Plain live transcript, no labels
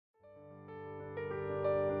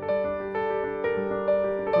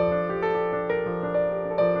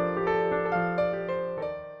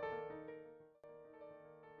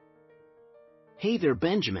Hey there,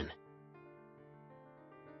 Benjamin.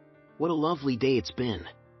 What a lovely day it's been.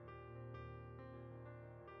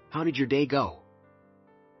 How did your day go?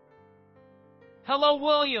 Hello,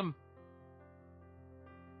 William.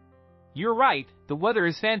 You're right, the weather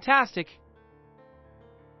is fantastic.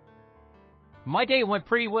 My day went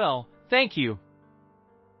pretty well, thank you.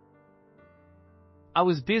 I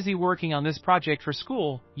was busy working on this project for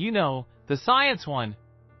school, you know, the science one.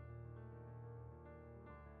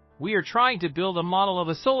 We are trying to build a model of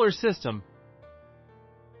a solar system.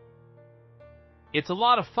 It's a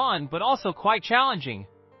lot of fun, but also quite challenging.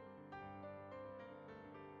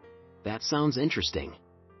 That sounds interesting.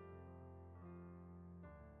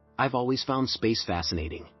 I've always found space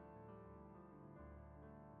fascinating.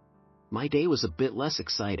 My day was a bit less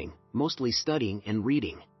exciting, mostly studying and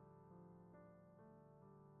reading.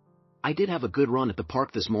 I did have a good run at the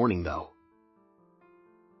park this morning, though.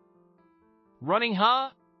 Running,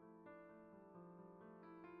 huh?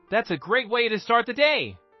 That's a great way to start the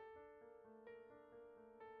day.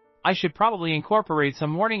 I should probably incorporate some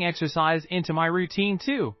morning exercise into my routine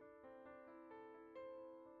too.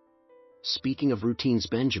 Speaking of routines,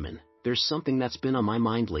 Benjamin, there's something that's been on my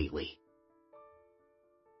mind lately.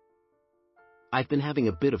 I've been having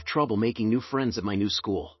a bit of trouble making new friends at my new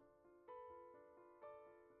school.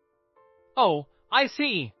 Oh, I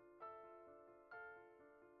see.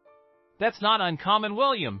 That's not uncommon,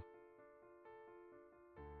 William.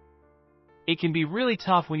 It can be really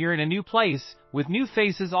tough when you're in a new place, with new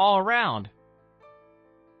faces all around.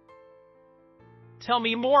 Tell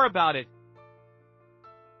me more about it.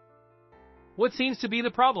 What seems to be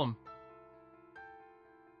the problem?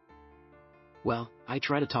 Well, I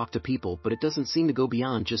try to talk to people, but it doesn't seem to go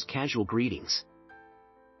beyond just casual greetings.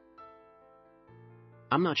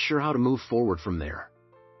 I'm not sure how to move forward from there.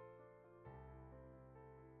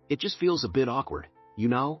 It just feels a bit awkward, you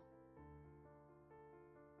know?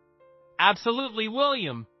 Absolutely,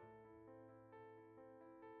 William.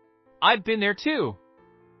 I've been there too.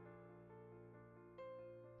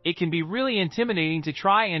 It can be really intimidating to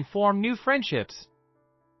try and form new friendships.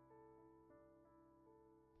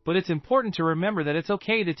 But it's important to remember that it's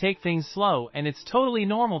okay to take things slow, and it's totally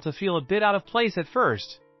normal to feel a bit out of place at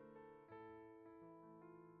first.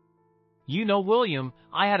 You know, William,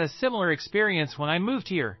 I had a similar experience when I moved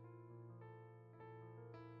here.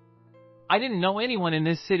 I didn't know anyone in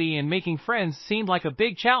this city, and making friends seemed like a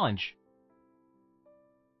big challenge.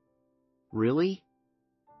 Really?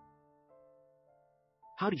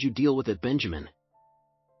 How did you deal with it, Benjamin?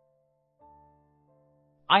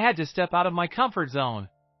 I had to step out of my comfort zone.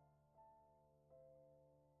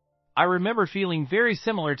 I remember feeling very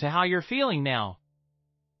similar to how you're feeling now.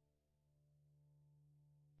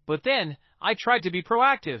 But then, I tried to be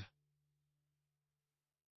proactive.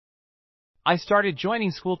 I started joining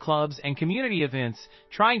school clubs and community events,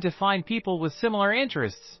 trying to find people with similar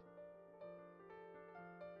interests.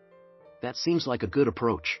 That seems like a good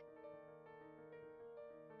approach.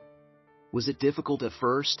 Was it difficult at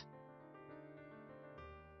first?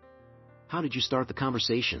 How did you start the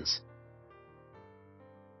conversations?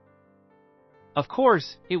 Of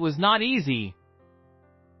course, it was not easy.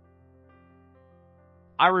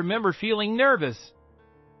 I remember feeling nervous.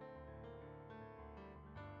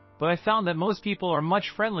 But I found that most people are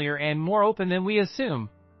much friendlier and more open than we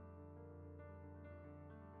assume.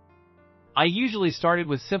 I usually started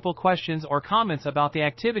with simple questions or comments about the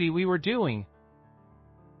activity we were doing.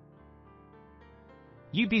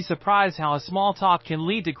 You'd be surprised how a small talk can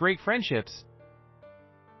lead to great friendships.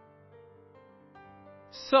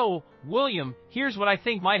 So, William, here's what I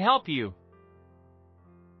think might help you.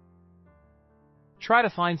 Try to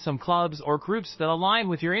find some clubs or groups that align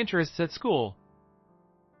with your interests at school.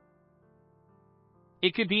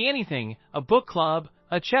 It could be anything, a book club,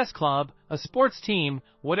 a chess club, a sports team,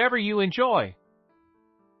 whatever you enjoy.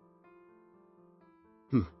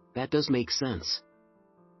 That does make sense.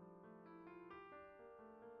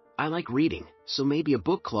 I like reading, so maybe a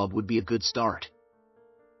book club would be a good start.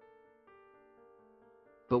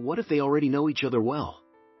 But what if they already know each other well?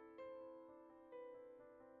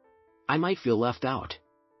 I might feel left out.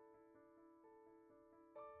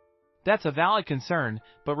 That's a valid concern,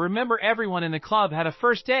 but remember, everyone in the club had a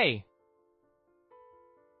first day.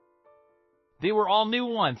 They were all new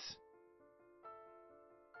once.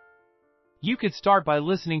 You could start by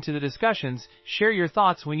listening to the discussions, share your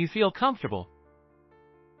thoughts when you feel comfortable.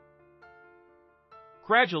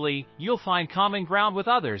 Gradually, you'll find common ground with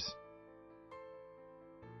others.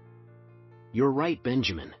 You're right,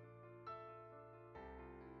 Benjamin.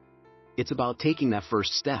 It's about taking that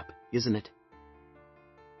first step, isn't it?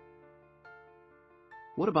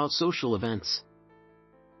 What about social events?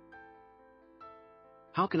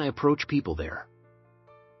 How can I approach people there?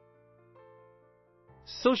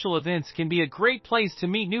 Social events can be a great place to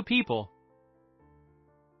meet new people.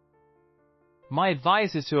 My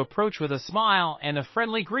advice is to approach with a smile and a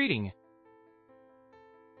friendly greeting.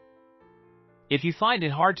 If you find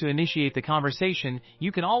it hard to initiate the conversation,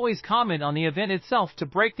 you can always comment on the event itself to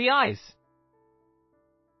break the ice.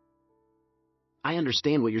 I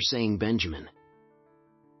understand what you're saying, Benjamin.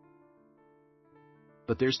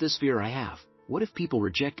 But there's this fear I have. What if people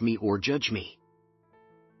reject me or judge me?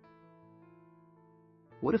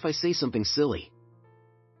 What if I say something silly?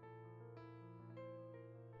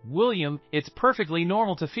 William, it's perfectly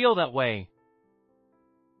normal to feel that way.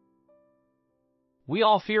 We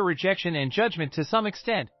all fear rejection and judgment to some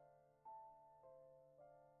extent.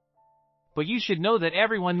 But you should know that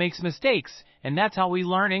everyone makes mistakes, and that's how we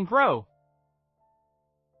learn and grow.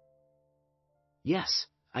 Yes,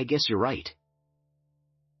 I guess you're right.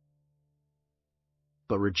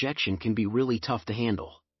 But rejection can be really tough to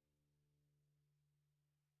handle.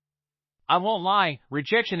 I won't lie,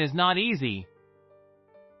 rejection is not easy.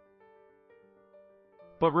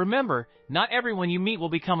 But remember, not everyone you meet will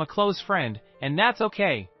become a close friend, and that's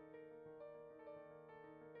okay.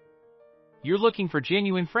 You're looking for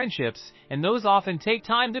genuine friendships, and those often take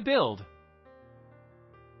time to build.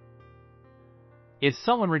 If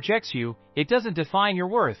someone rejects you, it doesn't define your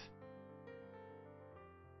worth.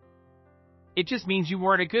 It just means you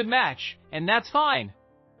weren't a good match, and that's fine.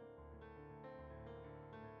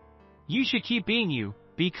 You should keep being you,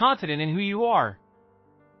 be confident in who you are.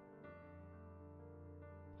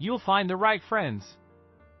 You'll find the right friends.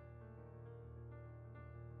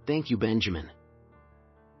 Thank you, Benjamin.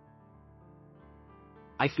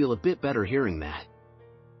 I feel a bit better hearing that.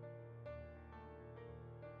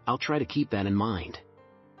 I'll try to keep that in mind.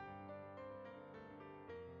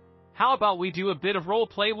 How about we do a bit of role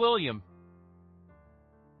play, William?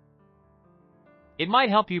 It might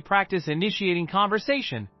help you practice initiating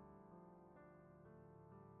conversation.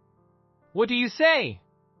 What do you say?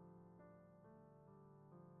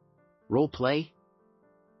 Role play?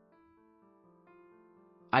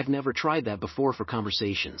 I've never tried that before for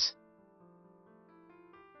conversations.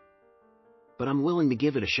 But I'm willing to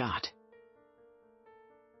give it a shot.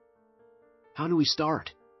 How do we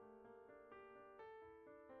start?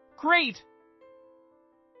 Great!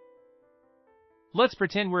 Let's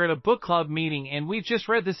pretend we're at a book club meeting and we've just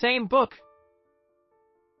read the same book.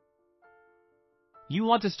 You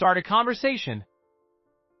want to start a conversation.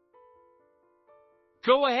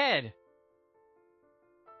 Go ahead.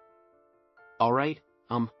 All right,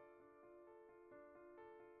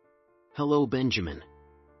 Hello, Benjamin.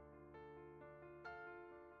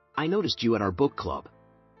 I noticed you at our book club.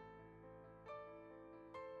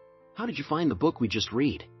 How did you find the book we just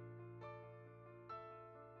read?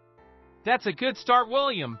 That's a good start,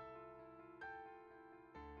 William.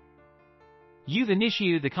 You've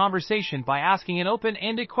initiated the conversation by asking an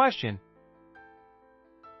open-ended question.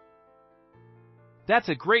 That's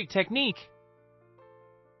a great technique.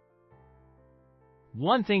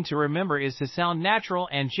 One thing to remember is to sound natural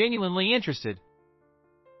and genuinely interested.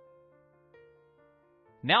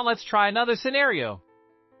 Now let's try another scenario.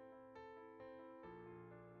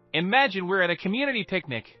 Imagine we're at a community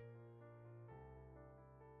picnic.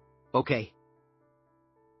 Okay.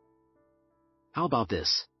 How about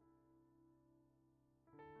this?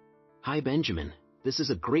 Hi, Benjamin. This is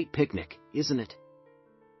a great picnic, isn't it?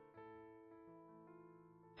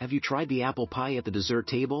 Have you tried the apple pie at the dessert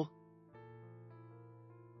table?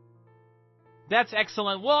 That's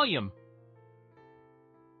excellent, William.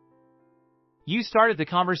 You started the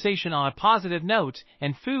conversation on a positive note,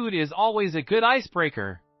 and food is always a good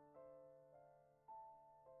icebreaker.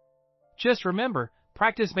 Just remember,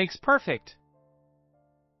 practice makes perfect.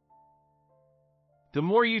 The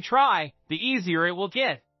more you try, the easier it will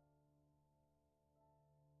get.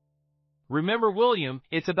 Remember, William,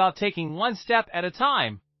 it's about taking one step at a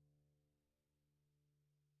time.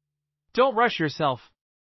 Don't rush yourself.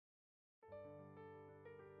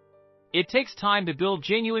 It takes time to build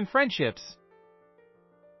genuine friendships.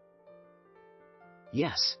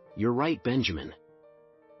 Yes, you're right, Benjamin.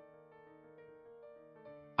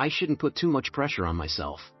 I shouldn't put too much pressure on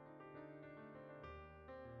myself.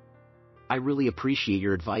 I really appreciate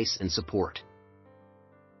your advice and support.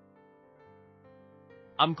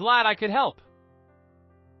 I'm glad I could help.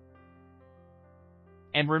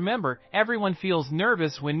 And remember, everyone feels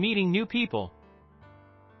nervous when meeting new people.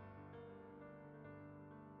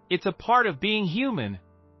 It's a part of being human.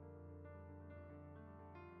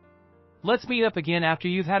 Let's meet up again after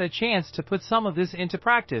you've had a chance to put some of this into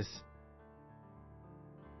practice.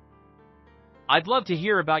 I'd love to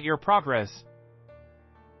hear about your progress.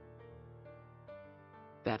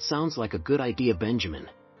 That sounds like a good idea, Benjamin.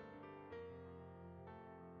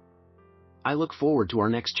 I look forward to our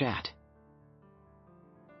next chat.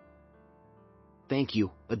 Thank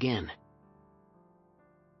you, again.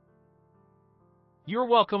 You're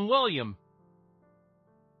welcome, William.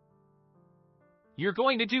 You're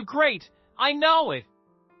going to do great. I know it.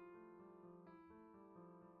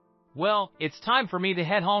 Well, it's time for me to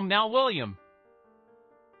head home now, William.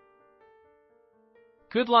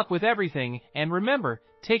 Good luck with everything, and remember,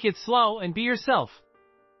 take it slow and be yourself.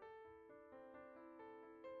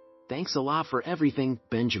 Thanks a lot for everything,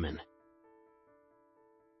 Benjamin.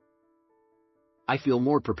 I feel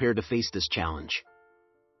more prepared to face this challenge.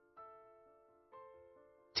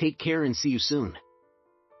 Take care and see you soon.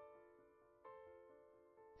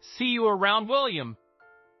 See you around, William.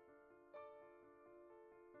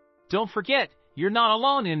 Don't forget, you're not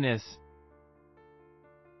alone in this.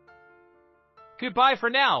 Goodbye for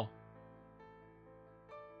now.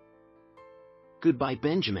 Goodbye,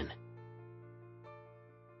 Benjamin.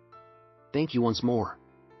 Thank you once more.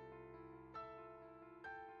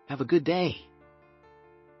 Have a good day.